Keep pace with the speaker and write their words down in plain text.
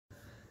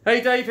Hey,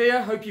 Dave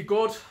here, hope you're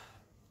good.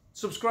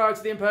 Subscribe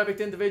to The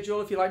Imperfect Individual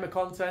if you like my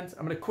content.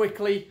 I'm going to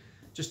quickly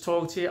just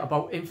talk to you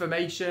about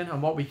information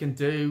and what we can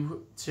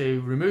do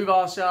to remove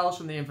ourselves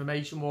from the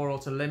information war, or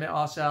to limit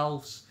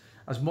ourselves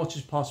as much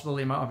as possible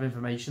the amount of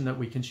information that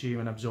we consume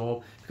and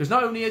absorb. Because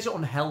not only is it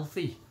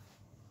unhealthy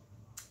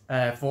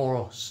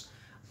for us,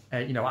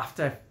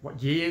 after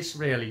years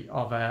really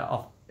of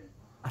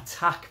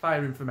attack via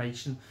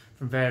information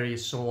from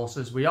various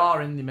sources, we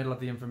are in the middle of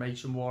the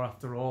information war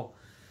after all.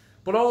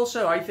 But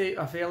also, I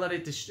feel that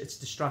it's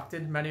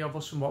distracting many of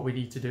us from what we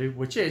need to do,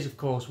 which is, of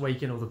course,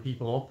 waking other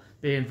people up,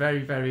 being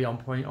very, very on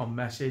point, on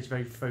message,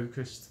 very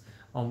focused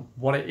on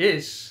what it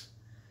is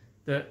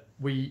that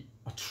we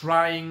are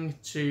trying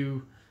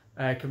to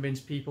convince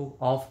people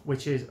of,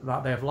 which is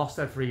that they have lost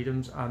their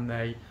freedoms and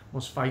they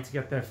must fight to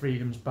get their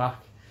freedoms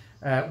back.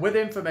 With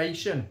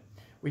information,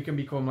 we can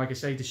become, like I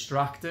say,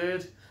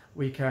 distracted.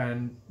 We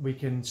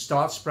can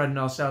start spreading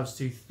ourselves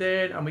too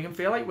thin, and we can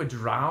feel like we're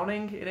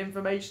drowning in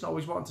information,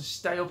 always wanting to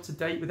stay up to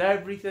date with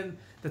everything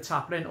that's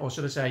happening, or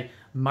should I say,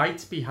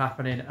 might be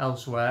happening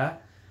elsewhere.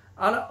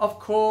 And of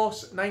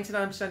course,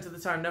 99% of the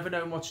time, never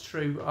knowing what's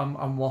true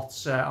and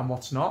what's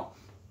not.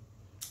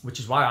 Which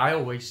is why I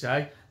always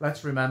say,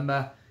 let's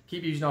remember,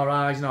 keep using our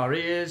eyes and our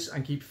ears,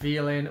 and keep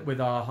feeling with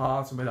our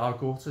heart and with our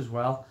gut as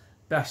well.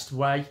 Best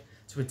way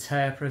to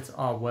interpret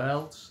our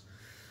worlds.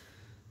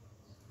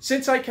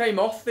 Since I came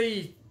off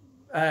the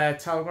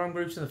Telegram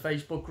groups and the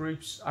Facebook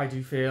groups, I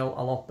do feel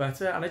a lot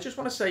better. And I just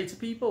want to say to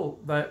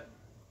people that,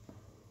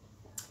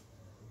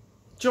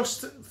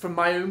 just from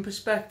my own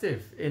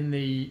perspective, in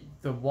the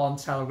one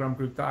Telegram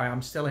group that I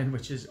am still in,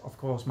 which is of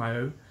course my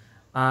own,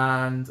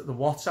 and the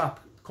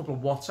couple of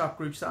WhatsApp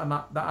groups that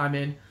I'm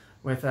in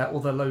with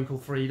other local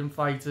freedom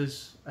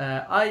fighters,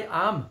 I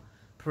am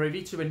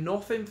privy to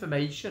enough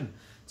information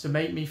to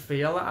make me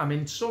feel that I'm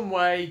in some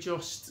way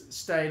just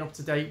staying up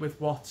to date with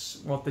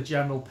what the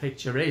general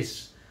picture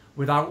is,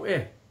 without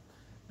it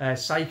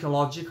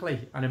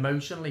psychologically and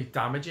emotionally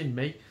damaging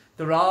me.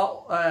 There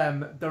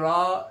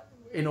are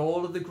in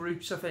all of the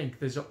groups, I think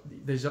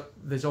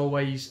there's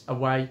always a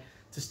way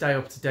to stay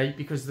up to date,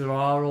 because there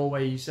are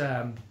always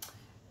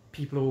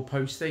people who will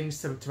post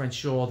things to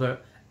ensure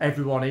that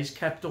everyone is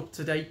kept up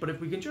to date. But if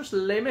we can just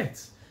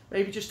limit,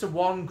 maybe just to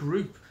one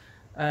group,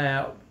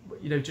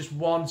 just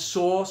one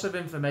source of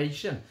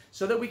information,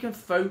 so that we can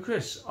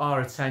focus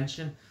our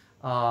attention,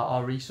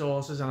 our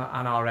resources and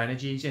our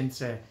energies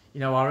into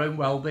our own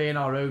well-being,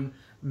 our own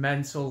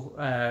mental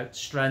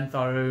strength,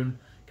 our own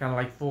kind of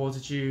like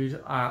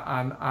fortitude,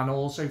 and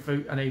also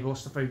enable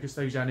us to focus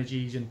those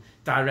energies and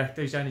direct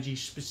those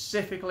energies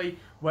specifically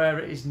where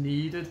it is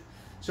needed.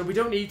 So we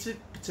don't need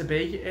to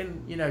be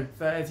in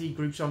 30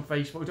 groups on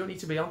Facebook. We don't need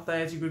to be on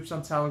 30 groups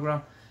on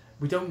Telegram.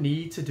 We don't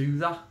need to do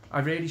that.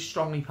 I really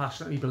strongly,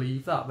 passionately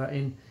believe that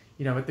in,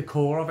 at the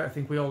core of it, I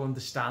think we all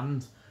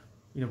understand,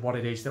 what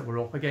it is that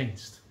we're up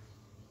against.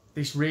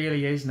 This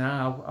really is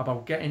now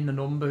about getting the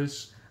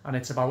numbers, and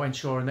it's about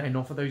ensuring that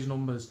enough of those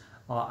numbers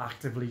are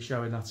actively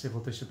showing that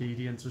civil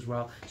disobedience as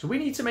well. So we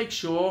need to make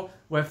sure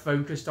we're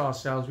focused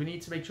ourselves. We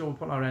need to make sure we're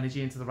putting our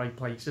energy into the right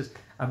places,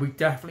 and we've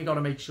definitely got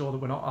to make sure that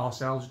we're not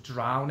ourselves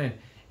drowning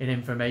in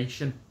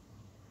information.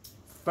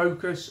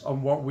 Focus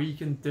on what we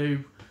can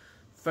do.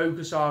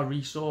 Focus our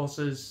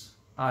resources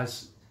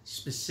as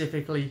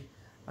specifically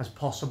as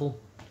possible,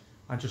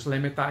 and just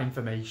limit that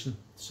information.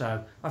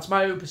 So that's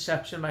my own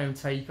perception, my own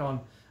take on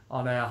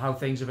how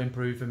things have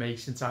improved for me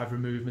since I've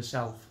removed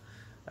myself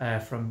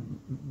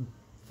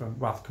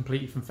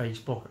completely from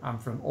Facebook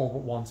and from all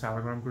but one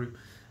Telegram group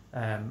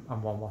and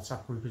one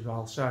WhatsApp group as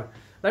well. So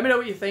let me know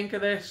what you think of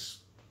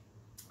this.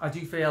 I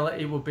do feel that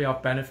it would be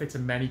of benefit to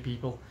many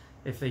people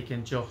if they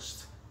can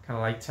just kind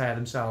of like tear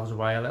themselves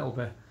away a little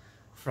bit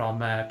from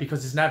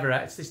because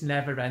it's this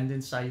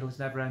never-ending cycle, it's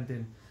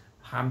never-ending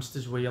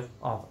hamster's wheel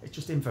of it's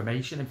just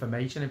information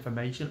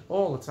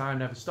all the time,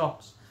 never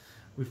stops.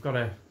 We've got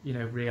to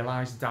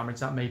realise the damage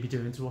that may be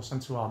doing to us and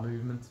to our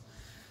movement.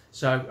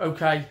 So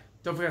okay,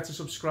 don't forget to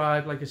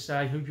subscribe. Like I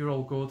say, hope you're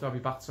all good. I'll be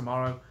back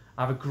tomorrow.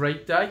 Have a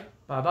great day.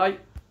 Bye bye.